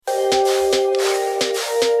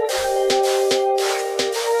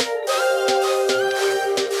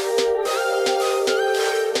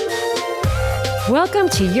Welcome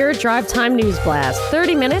to your Drive Time News Blast.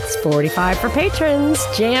 30 minutes, 45 for patrons.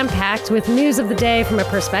 Jam-packed with news of the day from a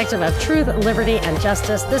perspective of truth, liberty, and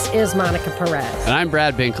justice. This is Monica Perez. And I'm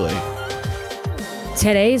Brad Binkley.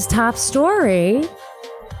 Today's top story,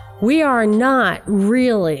 we are not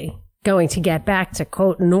really going to get back to,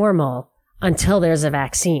 quote, normal until there's a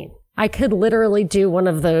vaccine. I could literally do one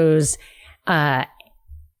of those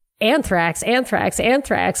anthrax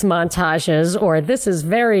montages, or this is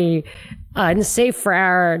very unsafe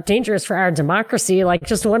dangerous for our democracy, like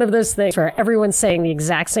just one of those things where everyone's saying the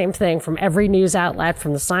exact same thing from every news outlet,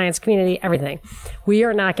 from the science community, everything. We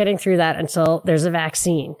are not getting through that until there's a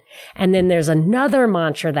vaccine. And then there's another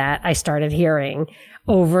mantra that I started hearing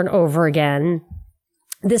over and over again.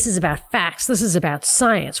 This is about facts. This is about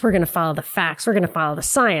science. We're going to follow the facts. We're going to follow the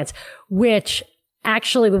science, which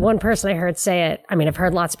actually the one person I heard say it, I mean, I've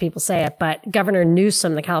heard lots of people say it, but Governor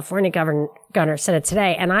Newsom, the California governor, said it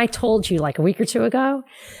today. And I told you like a week or two ago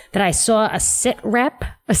that I saw a sit rep,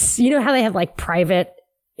 you know how they have like private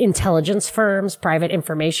intelligence firms, private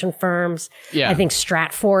information firms. Yeah. I think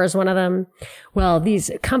Stratfor is one of them. Well, these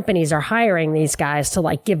companies are hiring these guys to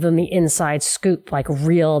like give them the inside scoop, like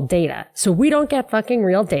real data. So we don't get fucking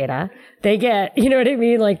real data. They get, you know what I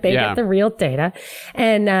mean? Like they get the real data.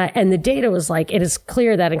 And the data was like, it is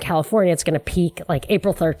clear that in California, it's going to peak like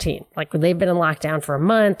April 13th. Like they've been in lockdown for a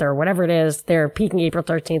month or whatever it is. They're peaking April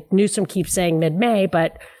 13th. Newsom keeps saying mid-May,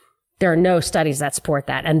 but there are no studies that support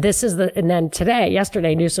that. And this is and then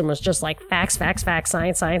yesterday, Newsom was just like facts,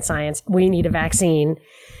 science. We need a vaccine.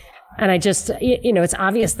 And I just, it's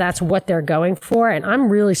obvious that's what they're going for. And I'm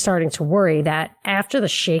really starting to worry that after the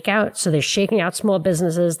shakeout, so they're shaking out small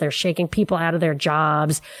businesses, they're shaking people out of their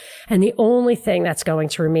jobs. And the only thing that's going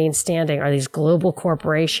to remain standing are these global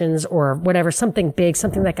corporations or whatever, something big,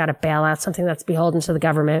 something that got a bailout, something that's beholden to the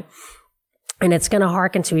government. And it's going to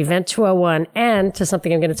hearken to Event 201 and to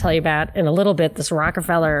something I'm going to tell you about in a little bit, this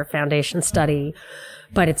Rockefeller Foundation study.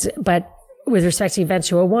 But with respect to Event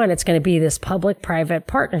 201, it's going to be this public-private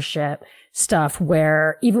partnership stuff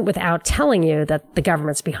where even without telling you that the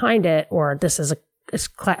government's behind it or this is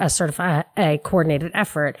a sort of a coordinated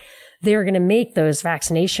effort, they're going to make those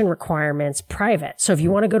vaccination requirements private. So if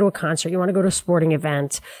you want to go to a concert, you want to go to a sporting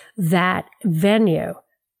event, that venue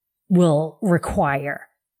will require,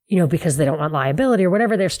 because they don't want liability or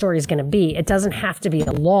whatever their story is going to be. It doesn't have to be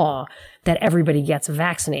a law that everybody gets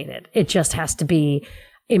vaccinated. It just has to be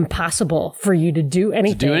impossible for you to do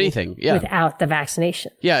anything, without the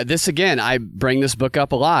vaccination. Yeah, this again, I bring this book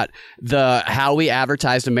up a lot. The How We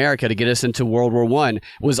Advertised America to get us into World War I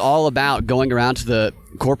was all about going around to the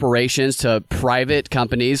corporations, to private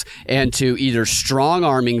companies, and to either strong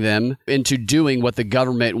arming them into doing what the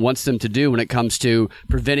government wants them to do when it comes to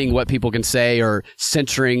preventing what people can say or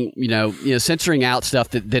censoring, censoring out stuff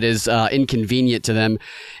that is inconvenient to them,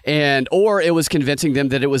 or it was convincing them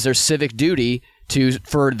that it was their civic duty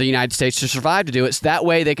for the United States to survive to do it. So that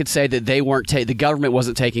way they could say that the government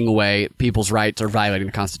wasn't taking away people's rights or violating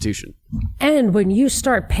the Constitution. And when you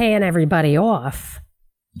start paying everybody off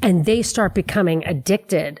and they start becoming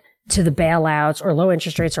addicted to the bailouts or low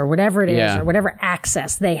interest rates or whatever it is, or whatever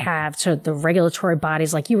access they have to the regulatory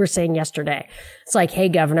bodies, like you were saying yesterday, it's like, hey,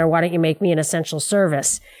 governor, why don't you make me an essential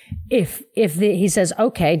service? He says,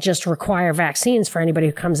 okay, just require vaccines for anybody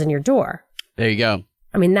who comes in your door. There you go.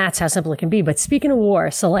 I mean, that's how simple it can be. But speaking of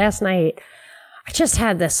war, so last night, I just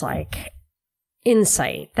had this like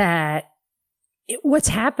insight that what's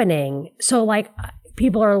happening. So like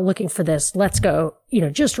people are looking for this, let's go,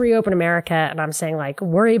 just reopen America. And I'm saying like,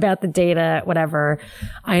 worry about the data, whatever.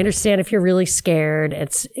 I understand if you're really scared,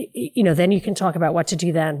 it's, then you can talk about what to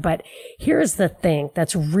do then. But here's the thing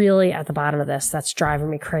that's really at the bottom of this that's driving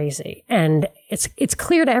me crazy. And it's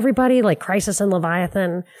clear to everybody, like Crisis and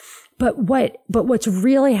Leviathan. But what's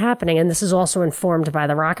really happening, and this is also informed by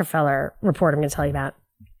the Rockefeller report I'm going to tell you about,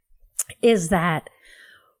 is that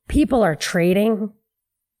people are trading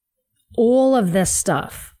all of this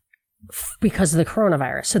stuff because of the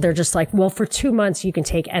coronavirus. So they're just like, well, for 2 months, you can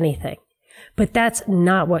take anything. But that's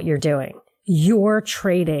not what you're doing. You're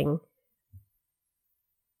trading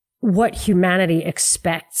what humanity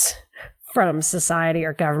expects from society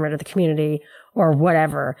or government or the community or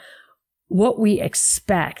whatever, what we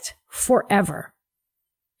expect forever.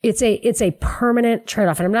 It's a permanent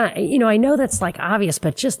trade-off. And I'm not, I know that's like obvious,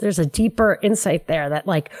 but just there's a deeper insight there that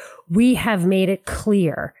like we have made it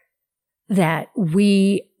clear that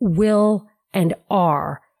we will and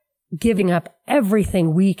are giving up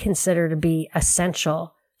everything we consider to be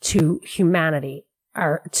essential to humanity,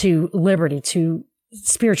 or to liberty, to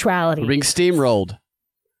spirituality. We're being steamrolled.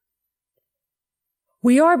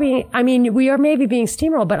 we are maybe being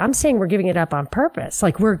steamrolled, but I'm saying we're giving it up on purpose.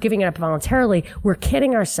 Like we're giving it up voluntarily. We're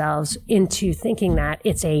kidding ourselves into thinking that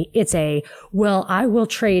well, I will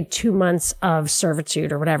trade 2 months of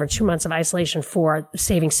servitude or whatever, 2 months of isolation for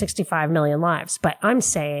saving 65 million lives. But I'm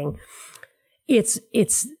saying it's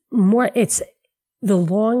the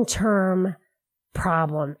long-term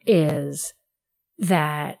problem is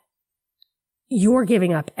that you're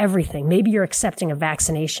giving up everything. Maybe you're accepting a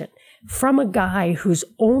vaccination from a guy whose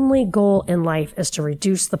only goal in life is to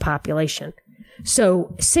reduce the population.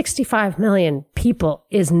 So 65 million people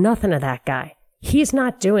is nothing to that guy. He's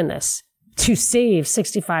not doing this to save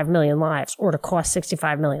 65 million lives or to cost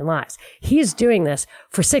 65 million lives. He's doing this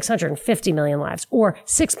for 650 million lives or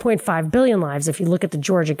 6.5 billion lives. If you look at the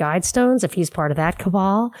Georgia Guidestones, if he's part of that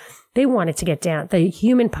cabal, they wanted to get down the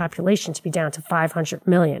human population to be down to 500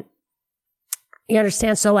 million. You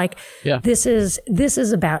understand? So this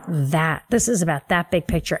is about that. This is about that big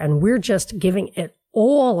picture. And we're just giving it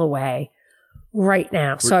all away right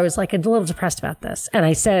now. So I was like a little depressed about this. And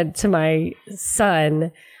I said to my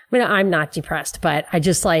son, I mean, I'm not depressed, but I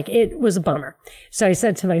just it was a bummer. So I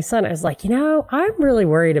said to my son, I was like, I'm really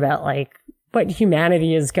worried about what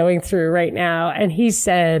humanity is going through right now. And he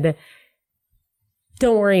said,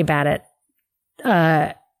 don't worry about it.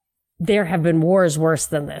 There have been wars worse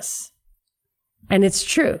than this. And it's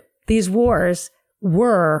true. These wars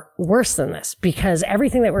were worse than this because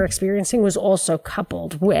everything that we're experiencing was also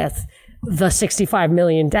coupled with the 65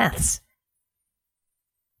 million deaths.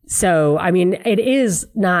 So, I mean, it is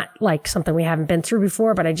not something we haven't been through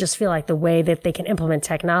before, but I just feel like the way that they can implement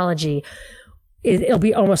technology, it'll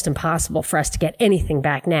be almost impossible for us to get anything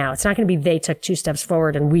back now. It's not going to be they took 2 steps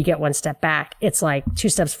forward and we get 1 step back. It's 2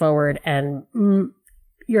 steps forward and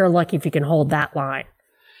you're lucky if you can hold that line.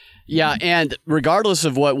 Yeah, and regardless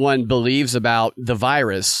of what one believes about the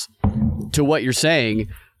virus, to what you're saying,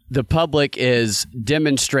 the public is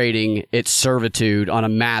demonstrating its servitude on a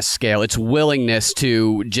mass scale, its willingness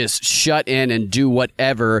to just shut in and do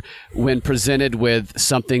whatever when presented with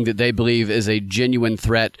something that they believe is a genuine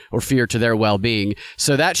threat or fear to their well-being.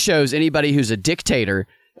 So that shows anybody who's a dictator,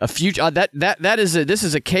 a future this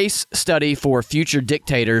is a case study for future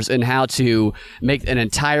dictators and how to make an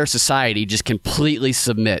entire society just completely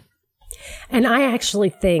submit. And I actually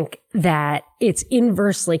think that it's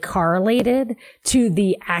inversely correlated to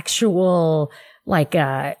the actual,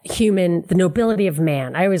 the nobility of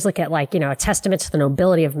man. I always look at a testament to the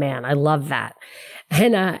nobility of man. I love that.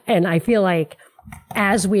 And I feel like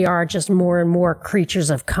as we are just more and more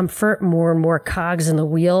creatures of comfort, more and more cogs in the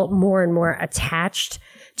wheel, more and more attached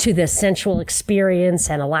to the sensual experience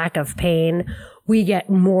and a lack of pain, we get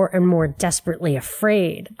more and more desperately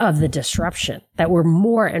afraid of the disruption, that we're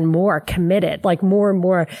more and more committed, more and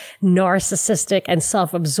more narcissistic and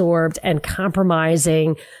self-absorbed and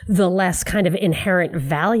compromising the less kind of inherent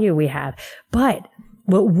value we have. But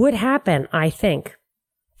what would happen, I think,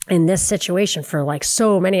 in this situation for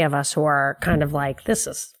so many of us who are kind of this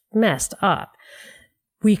is messed up,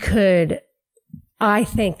 I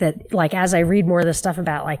think that as I read more of this stuff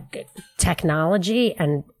about technology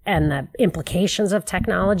and the implications of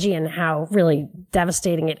technology and how really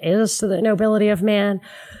devastating it is to the nobility of man.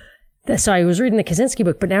 So I was reading the Kaczynski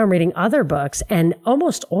book, but now I'm reading other books, and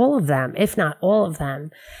almost all of them, if not all of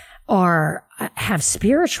them, have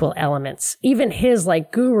spiritual elements. Even his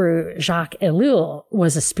guru Jacques Ellul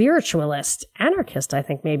was a spiritualist, anarchist, I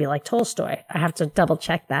think, maybe like Tolstoy. I have to double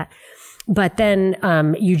check that. But then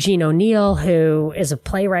Eugene O'Neill, who is a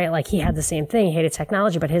playwright, he had the same thing. He hated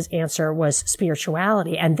technology, but his answer was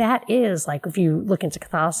spirituality. And that is, if you look into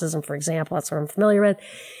Catholicism, for example, that's what I'm familiar with,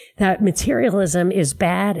 that materialism is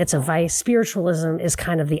bad. It's a vice. Spiritualism is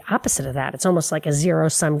kind of the opposite of that. It's almost like a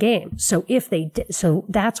zero-sum game. So so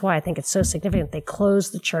that's why I think it's so significant. They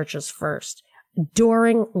closed the churches first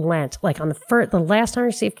during Lent, on the last time I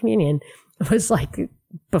received communion was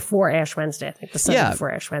before Ash Wednesday, I think the Sunday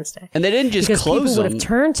before Ash Wednesday. And they didn't just because close people them. would have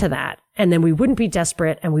turned to that, and then we wouldn't be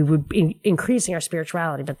desperate, and we would be increasing our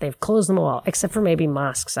spirituality. But they've closed them all, except for maybe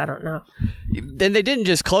mosques. I don't know. Then they didn't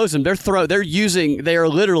just close them. They are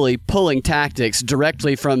literally pulling tactics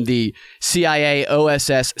directly from the CIA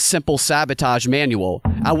OSS Simple Sabotage Manual.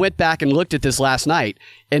 I went back and looked at this last night,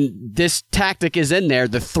 and this tactic is in there,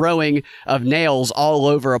 the throwing of nails all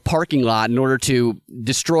over a parking lot in order to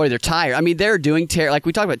destroy their tire. I mean, they're doing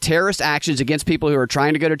we talked about terrorist actions against people who are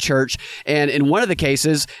trying to go to church. And in one of the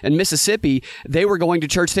cases in Mississippi, they were going to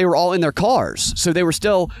church. They were all in their cars. So they were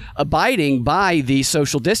still abiding by the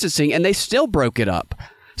social distancing, and they still broke it up.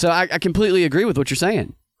 So I completely agree with what you're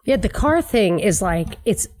saying. Yeah, the car thing is like,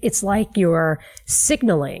 it's like you're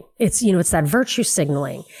signaling. It's, it's that virtue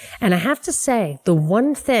signaling. And I have to say, the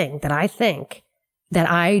one thing that I think that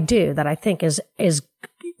I do that I think is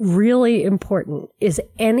really important is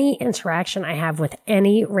any interaction I have with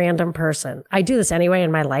any random person. I do this anyway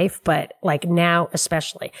in my life, but like now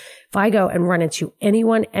especially. If I go and run into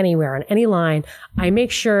anyone, anywhere, on any line, I make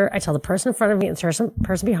sure I tell the person in front of me and the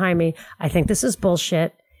person behind me, I think this is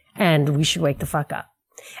bullshit and we should wake the fuck up.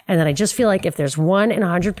 And then I just feel like if there's 1 in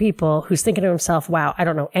 100 people who's thinking to himself, wow, I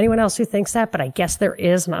don't know anyone else who thinks that, but I guess there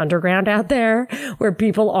is an underground out there where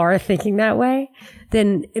people are thinking that way,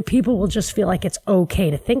 then people will just feel like it's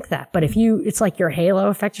okay to think that. But if it's like your halo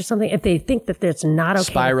effect or something, if they think that it's not okay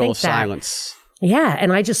spiral to of think that, silence. Yeah.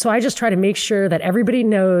 And I just try to make sure that everybody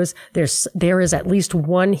knows there is at least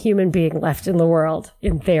one human being left in the world,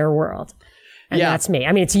 in their world. And that's me.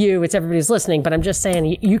 I mean, it's you, it's everybody who's listening, but I'm just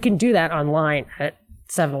saying you can do that online at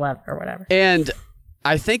 7-Eleven or whatever. And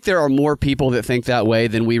I think there are more people that think that way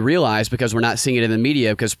than we realize because we're not seeing it in the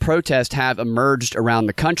media, because protests have emerged around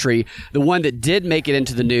the country. The one that did make it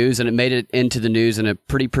into the news, and it made it into the news in a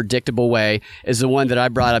pretty predictable way, is the one that I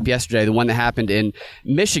brought up yesterday, the one that happened in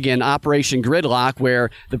Michigan, Operation Gridlock, where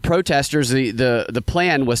the protesters, the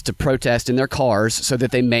plan was to protest in their cars so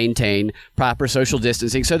that they maintain proper social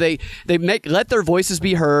distancing. So they let their voices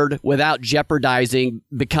be heard without jeopardizing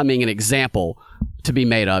becoming an example to be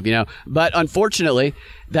made of, but unfortunately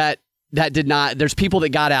that did not. There's people that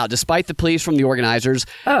got out despite the pleas from the organizers.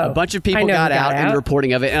 A bunch of people got out in the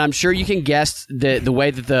reporting of it, and I'm sure you can guess the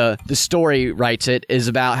way that the story writes it is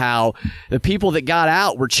about how the people that got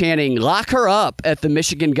out were chanting "lock her up" at the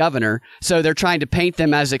Michigan governor. So they're trying to paint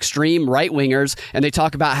them as extreme right wingers, and they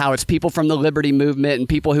talk about how it's people from the Liberty Movement and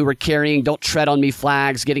people who were carrying "Don't Tread on Me"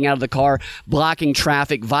 flags, getting out of the car, blocking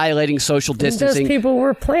traffic, violating social distancing. Those people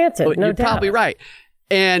were planted. No You're doubt. probably right.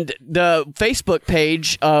 And the Facebook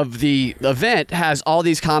page of the event has all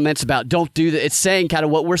these comments about don't do that. It's saying kind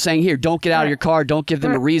of what we're saying here. Don't get out of your car. Don't give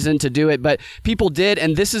them a reason to do it. But people did,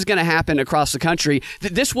 and this is going to happen across the country.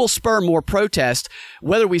 This will spur more protest.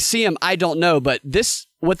 Whether we see them, I don't know. But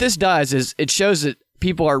what this does is it shows that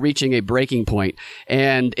people are reaching a breaking point,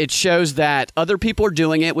 and it shows that other people are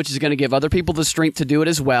doing it, which is going to give other people the strength to do it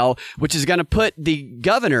as well, which is going to put the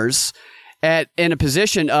governors in a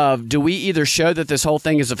position of, do we either show that this whole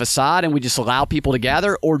thing is a facade and we just allow people to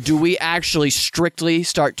gather, or do we actually strictly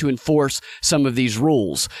start to enforce some of these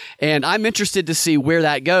rules? And I'm interested to see where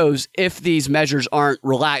that goes if these measures aren't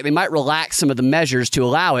relaxed. They might relax some of the measures to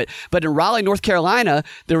allow it. But in Raleigh, North Carolina,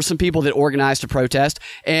 there were some people that organized a protest,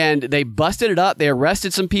 and they busted it up. They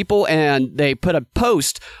arrested some people, and they put a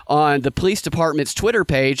post on the police department's Twitter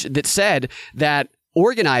page that said that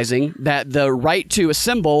organizing, that the right to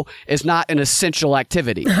assemble is not an essential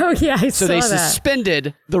activity. Oh, yeah, I saw So they that.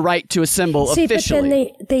 suspended the right to assemble officially. But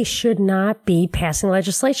then they should not be passing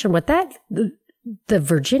legislation. What the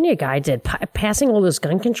Virginia guy did, passing all those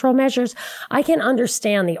gun control measures, I can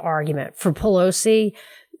understand the argument for Pelosi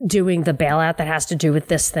doing the bailout that has to do with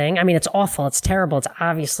this thing. I mean, it's awful. It's terrible. It's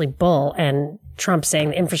obviously bull. And Trump saying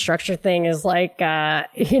the infrastructure thing is like,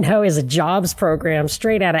 is a jobs program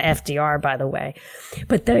straight out of FDR, by the way.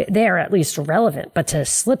 But they are at least relevant. But to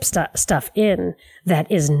slip stuff in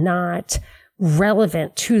that is not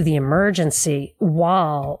relevant to the emergency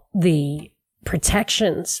while the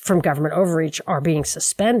protections from government overreach are being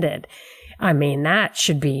suspended, I mean, that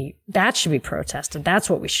should be protested. That's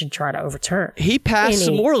what we should try to overturn. He passed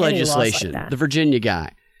some more legislation, the Virginia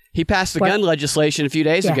guy. He passed the gun legislation a few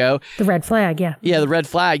days ago. The red flag, yeah. Yeah, the red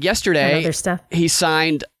flag. Yesterday, and other stuff. He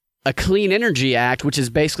signed a Clean Energy Act, which is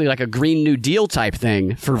basically like a Green New Deal type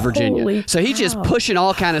thing for Virginia. Holy so he's just pushing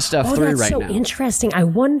all kind of stuff through right now. That's so interesting. I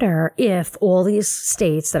wonder if all these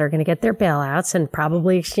states that are going to get their bailouts and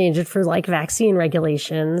probably exchange it for like vaccine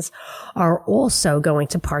regulations are also going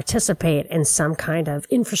to participate in some kind of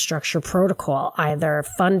infrastructure protocol, either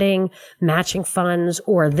funding, matching funds,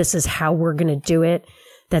 or this is how we're going to do it,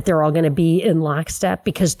 that they're all going to be in lockstep,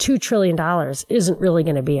 because $2 trillion isn't really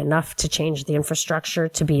going to be enough to change the infrastructure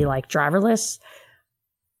to be like driverless.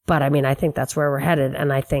 But I mean, I think that's where we're headed.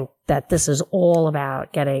 And I think that this is all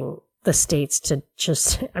about getting the states to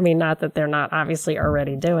just, I mean, not that they're not obviously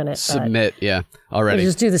already doing it. Submit, already.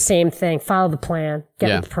 Just do the same thing, follow the plan,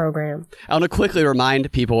 get with the program. I want to quickly remind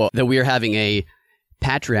people that we are having a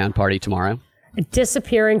Patreon party tomorrow. A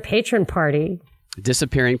disappearing patron party.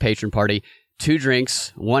 2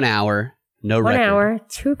 drinks, 1 hour, no record. 1 hour,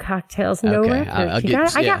 2 cocktails, no record.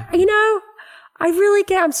 I really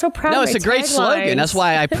get. I'm so proud. No, of it's my a great slogan. That's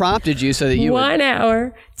why I prompted you so that you 1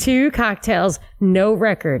 hour, 2 cocktails, no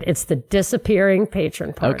record. It's the disappearing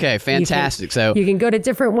patron party. Okay, fantastic. You can go to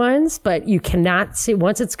different ones, but you cannot see.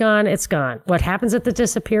 Once it's gone, it's gone. What happens at the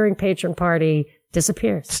disappearing patron party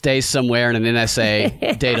disappears. Stays somewhere in an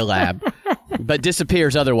NSA data lab, but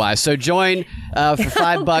disappears otherwise. So join for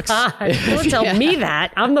 $5. God, don't tell me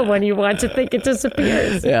that. I'm the one you want to think it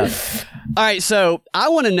disappears. Yeah. All right. So I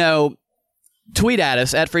want to know. Tweet at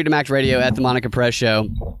us at Freedom Act Radio at the Monica Perez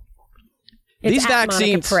Show. These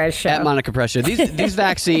vaccines at Monica Perez Show. These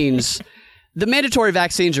vaccines, the mandatory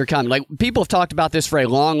vaccines are coming. Like, people have talked about this for a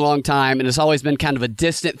long, long time, and it's always been kind of a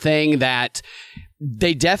distant thing that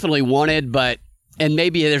they definitely wanted, and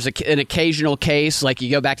maybe there's an occasional case, like you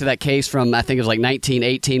go back to that case from, I think it was like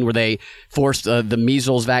 1918, where they forced the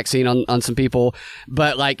measles vaccine on some people,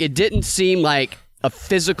 but like it didn't seem like a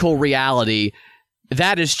physical reality.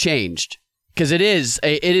 That has changed. Because it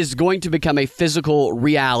is going to become a physical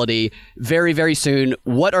reality very, very soon.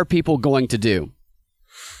 What are people going to do?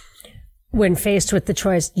 When faced with the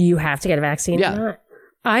choice, do you have to get a vaccine or not?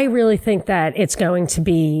 I really think that it's going to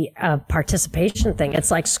be a participation thing.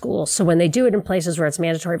 It's like school. So when they do it in places where it's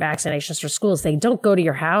mandatory vaccinations for schools, they don't go to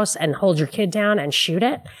your house and hold your kid down and shoot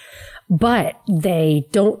it. But they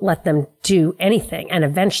don't let them do anything. And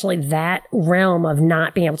eventually that realm of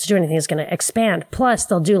not being able to do anything is going to expand. Plus,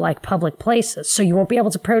 they'll do like public places. So you won't be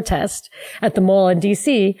able to protest at the mall in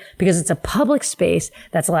DC because it's a public space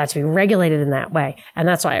that's allowed to be regulated in that way. And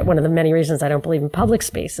that's why one of the many reasons I don't believe in public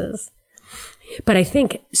spaces. But I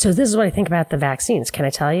think, so this is what I think about the vaccines. Can I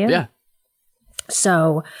tell you? Yeah.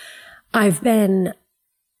 So I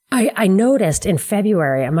noticed in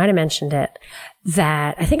February, I might have mentioned it,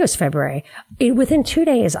 that I think it was February, within 2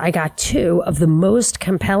 days, I got 2 of the most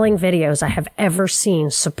compelling videos I have ever seen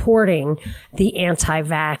supporting the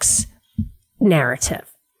anti-vax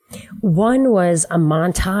narrative. One was a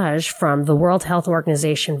montage from the World Health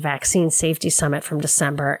Organization Vaccine Safety Summit from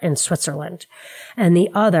December in Switzerland. And the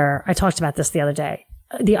other, I talked about this the other day,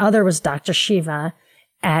 the other was Dr. Shiva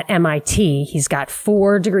at MIT. He's got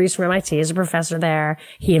 4 degrees from MIT. He's a professor there.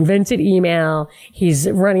 He invented email. He's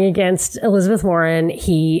running against Elizabeth Warren.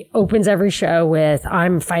 He opens every show with,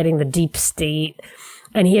 I'm fighting the deep state.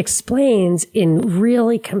 And he explains in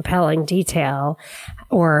really compelling detail,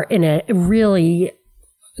 or in a really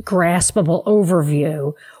graspable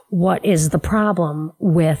overview, what is the problem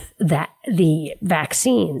with the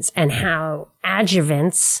vaccines and how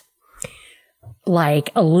adjuvants like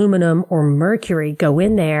aluminum or mercury go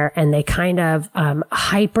in there and they kind of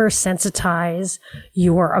hypersensitize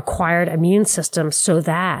your acquired immune system so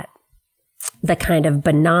that the kind of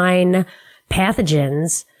benign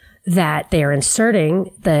pathogens that they're inserting,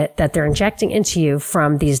 that they're injecting into you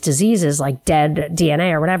from these diseases like dead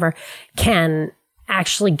DNA or whatever, can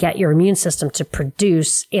actually get your immune system to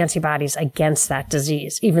produce antibodies against that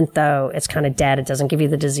disease. Even though it's kind of dead, it doesn't give you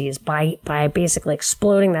the disease by basically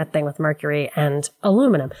exploding that thing with mercury and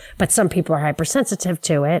aluminum. But some people are hypersensitive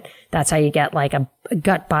to it. That's how you get like a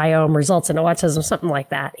gut biome results in autism, something like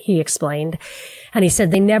that, he explained. And he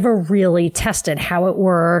said they never really tested how it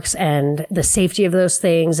works and the safety of those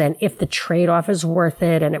things and if the trade-off is worth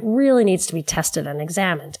it. And it really needs to be tested and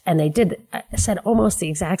examined. And they said almost the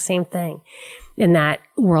exact same thing in that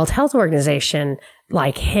World Health Organization,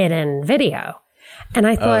 like hidden video. And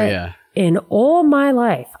I thought, in all my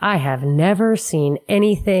life, I have never seen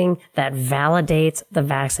anything that validates the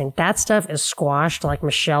vaccine. That stuff is squashed like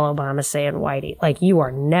Michelle Obama saying Whitey. Like, you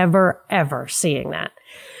are never, ever seeing that.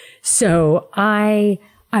 So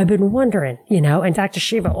I've been wondering, and Dr.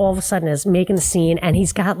 Shiva all of a sudden is making the scene, and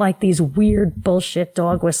he's got like these weird bullshit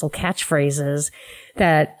dog whistle catchphrases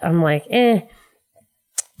that I'm like,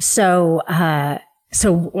 So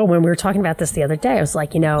when we were talking about this the other day, I was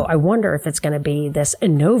like, I wonder if it's going to be this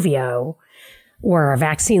Inovio or a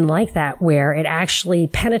vaccine like that, where it actually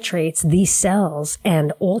penetrates these cells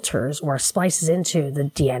and alters or splices into the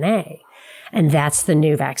DNA. And that's the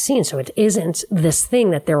new vaccine. So it isn't this thing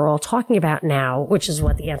that they're all talking about now, which is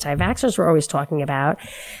what the anti-vaxxers were always talking about.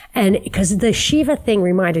 And because the Shiva thing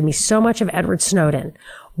reminded me so much of Edward Snowden,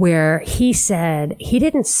 where he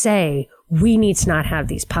didn't say, we need to not have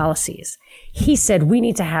these policies. He said, we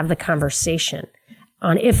need to have the conversation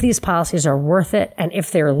on if these policies are worth it and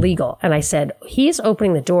if they're legal. And I said, he's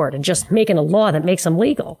opening the door to just making a law that makes them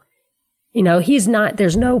legal.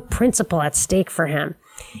 There's no principle at stake for him.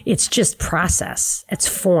 It's just process. It's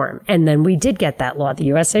form. And then we did get that law, the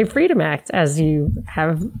USA Freedom Act, as you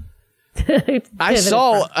have. I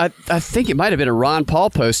saw, I think it might have been a Ron Paul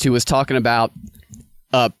post who was talking about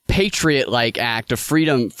a patriot-like act, a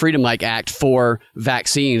freedom-like act for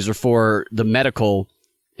vaccines or for the medical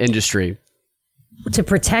industry. To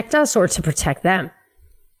protect us or to protect them?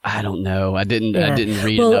 I don't know. I didn't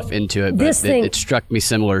read enough into it, but it struck me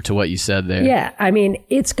similar to what you said there. Yeah. I mean,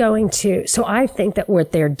 it's going to, so I think that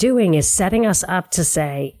what they're doing is setting us up to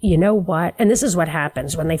say, you know what? And this is what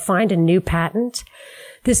happens when they find a new patent.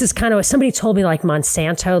 This is kind of, somebody told me like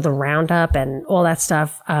Monsanto, the Roundup and all that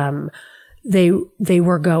stuff. They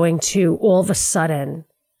were going to all of a sudden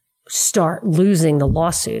start losing the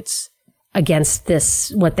lawsuits against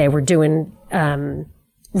this, what they were doing.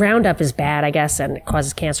 Roundup is bad, I guess, and it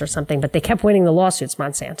causes cancer or something, but they kept winning the lawsuits,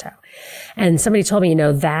 Monsanto. And somebody told me,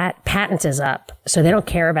 that patent is up, so they don't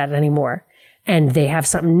care about it anymore. And they have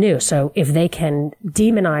something new. So if they can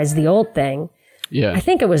demonize the old thing, I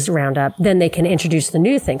think it was Roundup, then they can introduce the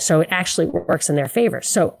new thing. So it actually works in their favor.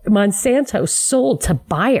 So Monsanto sold to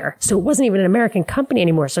Bayer. So it wasn't even an American company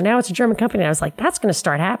anymore. So now it's a German company. And I was like, that's going to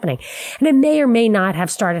start happening. And it may or may not have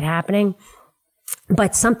started happening.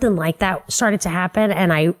 But something like that started to happen.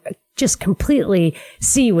 And I just completely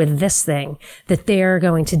see with this thing that they're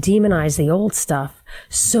going to demonize the old stuff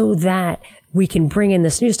so that we can bring in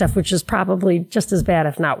this new stuff, which is probably just as bad,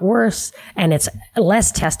 if not worse. And it's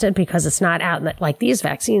less tested because it's not out. Like these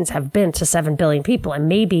vaccines have been to 7 billion people and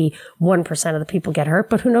maybe 1% of the people get hurt.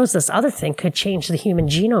 But who knows, this other thing could change the human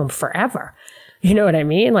genome forever. You know what I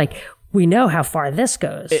mean? Like we know how far this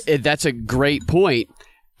goes. That's a great point.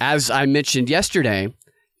 As I mentioned yesterday,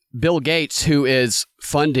 Bill Gates, who is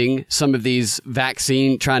funding some of these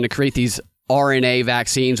trying to create these RNA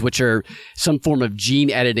vaccines, which are some form of gene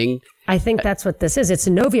editing. I think that's what this is. It's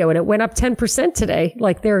Inovio, and it went up 10% today.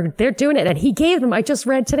 Like they're doing it. And he gave them, I just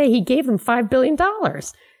read today, he gave them $5 billion.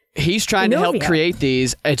 He's trying to help create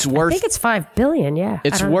these. I think it's $5 billion, yeah.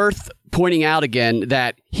 It's worth pointing out again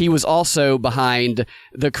that he was also behind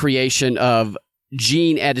the creation of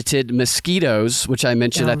gene-edited mosquitoes, which I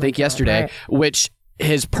mentioned, yesterday, right. Which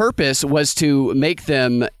his purpose was to make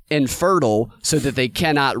them infertile so that they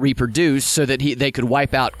cannot reproduce, so that they could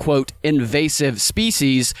wipe out, quote, invasive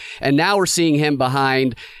species. And now we're seeing him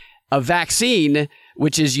behind a vaccine,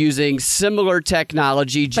 which is using similar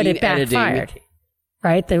technology, gene editing. But it backfired.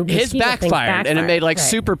 Right? His backfired, and it made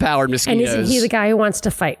superpowered mosquitoes. And isn't he the guy who wants to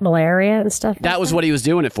fight malaria and stuff? That was what he was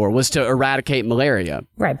doing it for, was to eradicate malaria.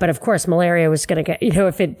 Right. But of course, malaria was going to get,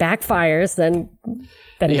 if it backfires, then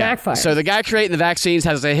it backfires. So the guy creating the vaccines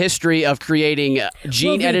has a history of creating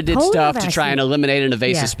gene-edited stuff to try and eliminate an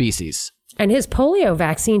invasive species. And his polio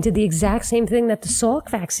vaccine did the exact same thing that the Salk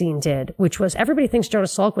vaccine did, which was, everybody thinks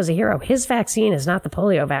Jonas Salk was a hero. His vaccine is not the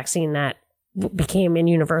polio vaccine that became in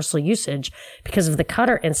universal usage because of the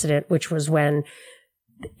Qatar incident, which was when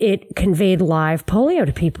it conveyed live polio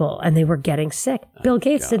to people and they were getting sick. Bill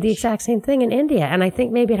Gates did the exact same thing in India. And I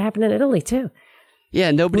think maybe it happened in Italy too.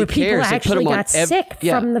 Yeah, nobody cares. People actually got sick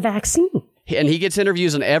from the vaccine. And he gets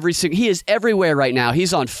interviews on he is everywhere right now.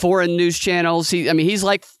 He's on foreign news channels. He's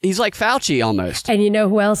like Fauci almost. And you know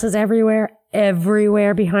who else is everywhere?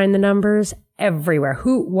 Everywhere behind the numbers. Everywhere.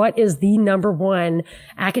 What is the number one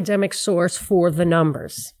academic source for the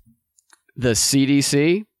numbers? The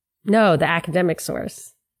CDC? No, the academic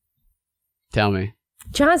source. Tell me.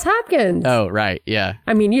 Johns Hopkins. Oh, right. Yeah.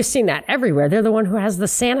 You've seen that everywhere. They're the one who has the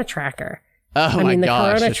Santa tracker. Oh my gosh,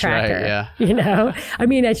 Corona that's tracker, right, yeah.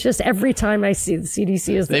 It's just every time I see the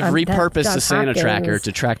CDC is they've repurposed the Santa tracker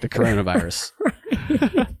to track the coronavirus.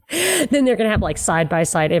 Then they're going to have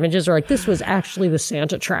side-by-side images or this was actually the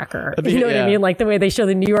Santa tracker. You know what I mean? Like the way they show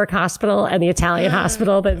the New York hospital and the Italian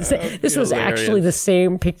hospital. This was actually the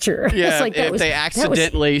same picture. Yeah, they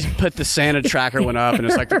accidentally put the Santa tracker one up and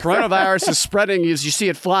it's like the coronavirus is spreading as you see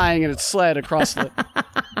it flying and it's sled across the...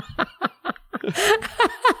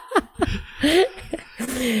 All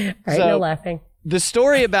right, no laughing. The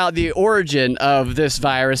story about the origin of this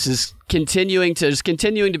virus is continuing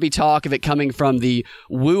to be talk of it coming from the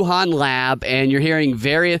Wuhan lab, and you're hearing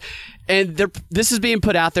this is being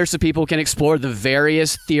put out there so people can explore the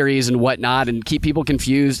various theories and whatnot and keep people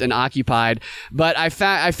confused and occupied. But I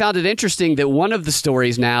found it interesting that one of the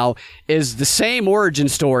stories now is the same origin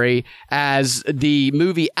story as the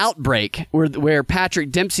movie Outbreak, where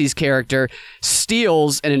Patrick Dempsey's character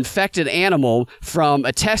steals an infected animal from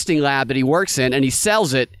a testing lab that he works in and he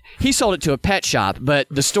sells it. He sold it to a pet shop, but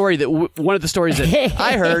the story one of the stories that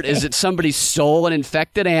I heard is that somebody stole an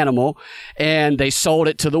infected animal and they sold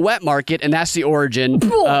it to the wet market, and that's the origin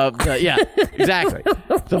of exactly.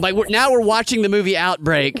 So now we're watching the movie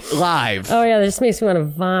Outbreak live. Oh yeah, this makes me want to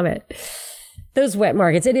vomit. Those wet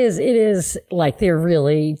markets, it is like they're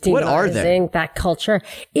really What are they? demonizing that culture.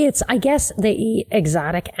 I guess they eat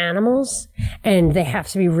exotic animals and they have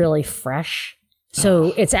to be really fresh.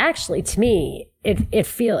 So it's actually, to me,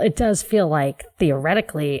 it does feel like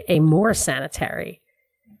theoretically a more sanitary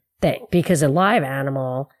thing, because a live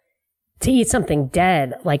animal, to eat something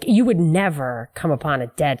dead, like you would never come upon a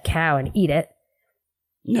dead cow and eat it.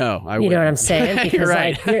 No, I wouldn't. You know what I'm saying? Because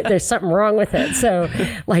right. like there's something wrong with it. So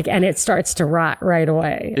like, and it starts to rot right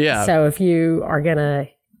away. Yeah. So if you are going to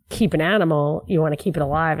keep an animal, you want to keep it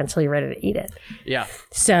alive until you're ready to eat it. Yeah.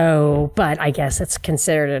 So, but I guess it's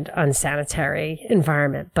considered an unsanitary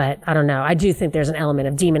environment. But I don't know. I do think there's an element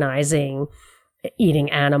of demonizing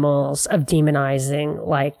eating animals, of demonizing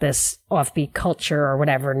like this offbeat culture or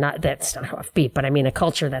whatever. Not that's not offbeat, but I mean a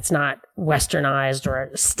culture that's not westernized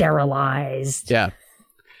or sterilized. Yeah.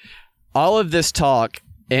 All of this talk,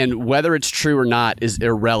 and whether it's true or not, is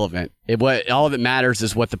irrelevant. All of it matters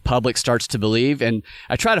is what the public starts to believe. And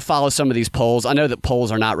I try to follow some of these polls. I know that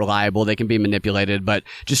polls are not reliable. They can be manipulated, but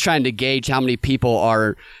just trying to gauge how many people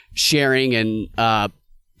are sharing and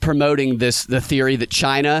promoting the theory that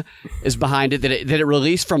China is behind it, that it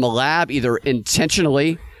released from a lab either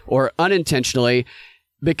intentionally or unintentionally,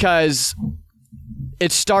 because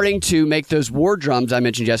it's starting to make those war drums I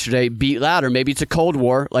mentioned yesterday beat louder. Maybe it's a Cold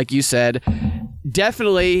War, like you said.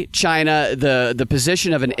 Definitely China, the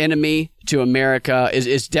position of an enemy to America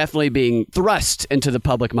is definitely being thrust into the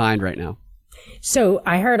public mind right now. So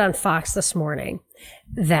I heard on Fox this morning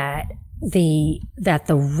that the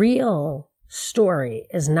real story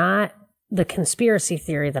is not the conspiracy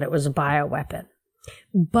theory that it was a bioweapon,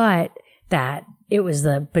 but that it was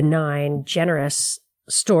the benign, generous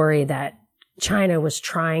story that China was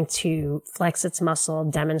trying to flex its muscle,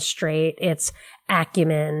 demonstrate its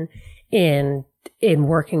acumen in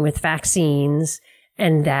working with vaccines,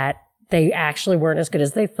 and that they actually weren't as good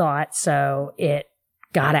as they thought. So it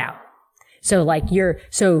got out. So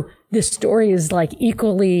so the story is like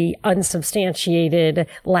equally unsubstantiated,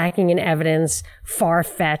 lacking in evidence,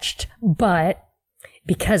 far-fetched, but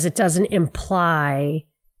because it doesn't imply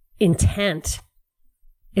intent,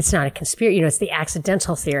 it's not a conspiracy. It's the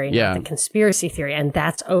accidental theory, not the conspiracy theory. And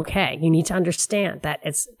that's okay. You need to understand that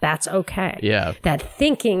that's okay. Yeah. That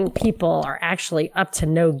thinking people are actually up to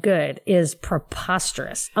no good is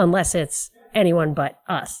preposterous, unless it's anyone but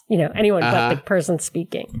us, anyone but the person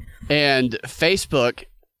speaking. And Facebook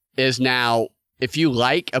is now, if you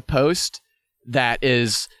like a post that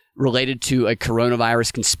is related to a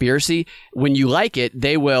coronavirus conspiracy, when you like it,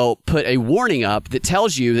 they will put a warning up that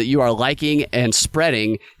tells you that you are liking and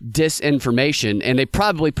spreading disinformation, and they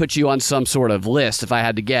probably put you on some sort of list, if I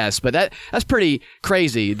had to guess. But that's pretty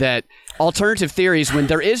crazy that alternative theories, when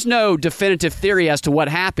there is no definitive theory as to what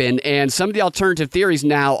happened, and some of the alternative theories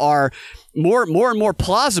now are more and more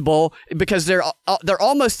plausible because they're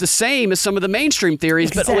almost the same as some of the mainstream theories,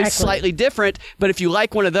 but only slightly different. But if you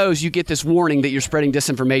like one of those, you get this warning that you're spreading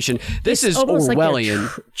disinformation. This is Orwellian.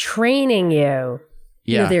 Like training you.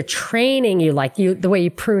 Yeah. They're training you the way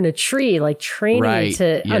you prune a tree, like training you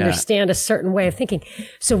to understand a certain way of thinking.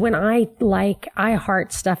 So when I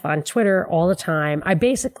heart stuff on Twitter all the time, I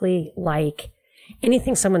basically like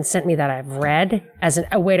anything someone sent me that I've read as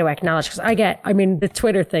a way to acknowledge, because the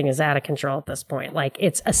Twitter thing is out of control at this point. Like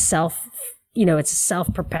it's a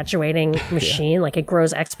self-perpetuating machine. Like it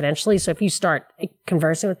grows exponentially. So if you start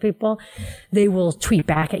conversing with people, they will tweet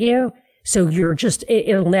back at you. So you're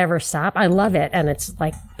it'll never stop. I love it. And it's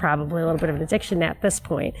like probably a little bit of an addiction at this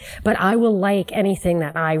point, but I will like anything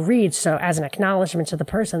that I read. So as an acknowledgement to the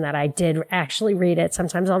person that I did actually read it,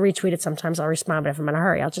 sometimes I'll retweet it. Sometimes I'll respond, but if I'm in a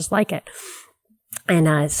hurry, I'll just like it.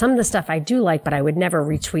 And some of the stuff I do like, but I would never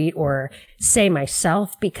retweet or say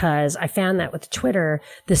myself, because I found that with Twitter,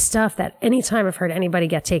 the stuff that anytime I've heard anybody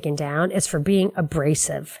get taken down is for being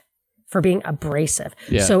abrasive.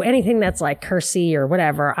 Yeah. So anything that's like cursey or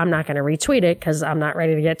whatever, I'm not going to retweet it because I'm not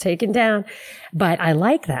ready to get taken down. But I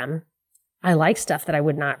like them. I like stuff that I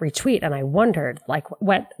would not retweet. And I wondered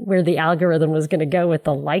where the algorithm was going to go with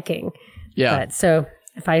the liking. Yeah. But so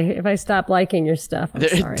if I stop liking your stuff, I'm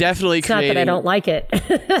sorry. Definitely it's not that I don't like it.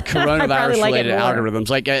 Coronavirus-related algorithms.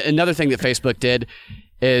 Like another thing that Facebook did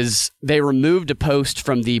is they removed a post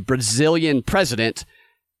from the Brazilian president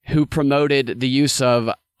who promoted the use of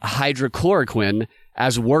hydrochloroquine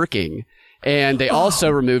as working. And they also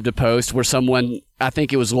removed a post where someone, I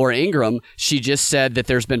think it was Laura Ingraham, she just said that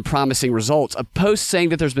there's been promising results. A post saying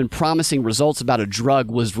that there's been promising results about a drug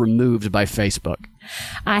was removed by Facebook.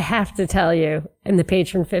 I have to tell you, in the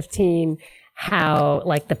Patron 15, how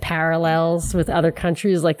like the parallels with other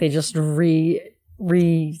countries, like they just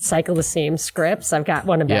recycle the same scripts. I've got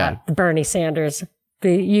one about the Bernie Sanders,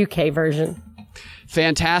 the UK version.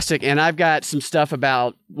 Fantastic. And I've got some stuff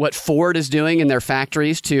about what Ford is doing in their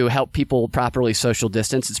factories to help people properly social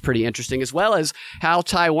distance. It's pretty interesting, as well as how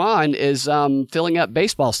Taiwan is filling up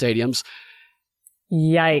baseball stadiums.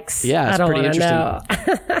 Yikes. Yeah, it's pretty interesting. Know.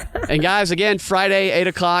 And guys, again, Friday, 8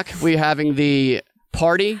 o'clock, we're having the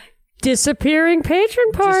party. Disappearing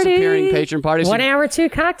patron party. 1 hour, 2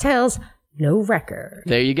 cocktails. No record.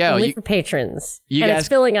 There you go. Only for patrons. And guys, it's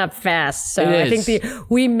filling up fast. So I think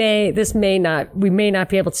we may not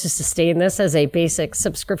be able to sustain this as a basic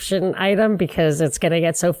subscription item because it's going to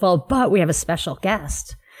get so full. But we have a special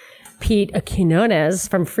guest, Pete Quinones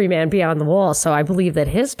from Freeman Beyond the Wall. So I believe that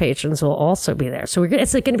his patrons will also be there. So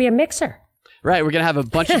it's going to be a mixer. Right, we're going to have a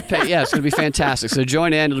bunch of... it's going to be fantastic. So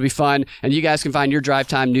join in. It'll be fun. And you guys can find your Drive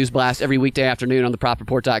Time News Blast every weekday afternoon on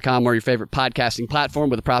thepropreport.com or your favorite podcasting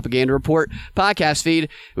platform with the Propaganda Report podcast feed.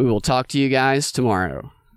 We will talk to you guys tomorrow.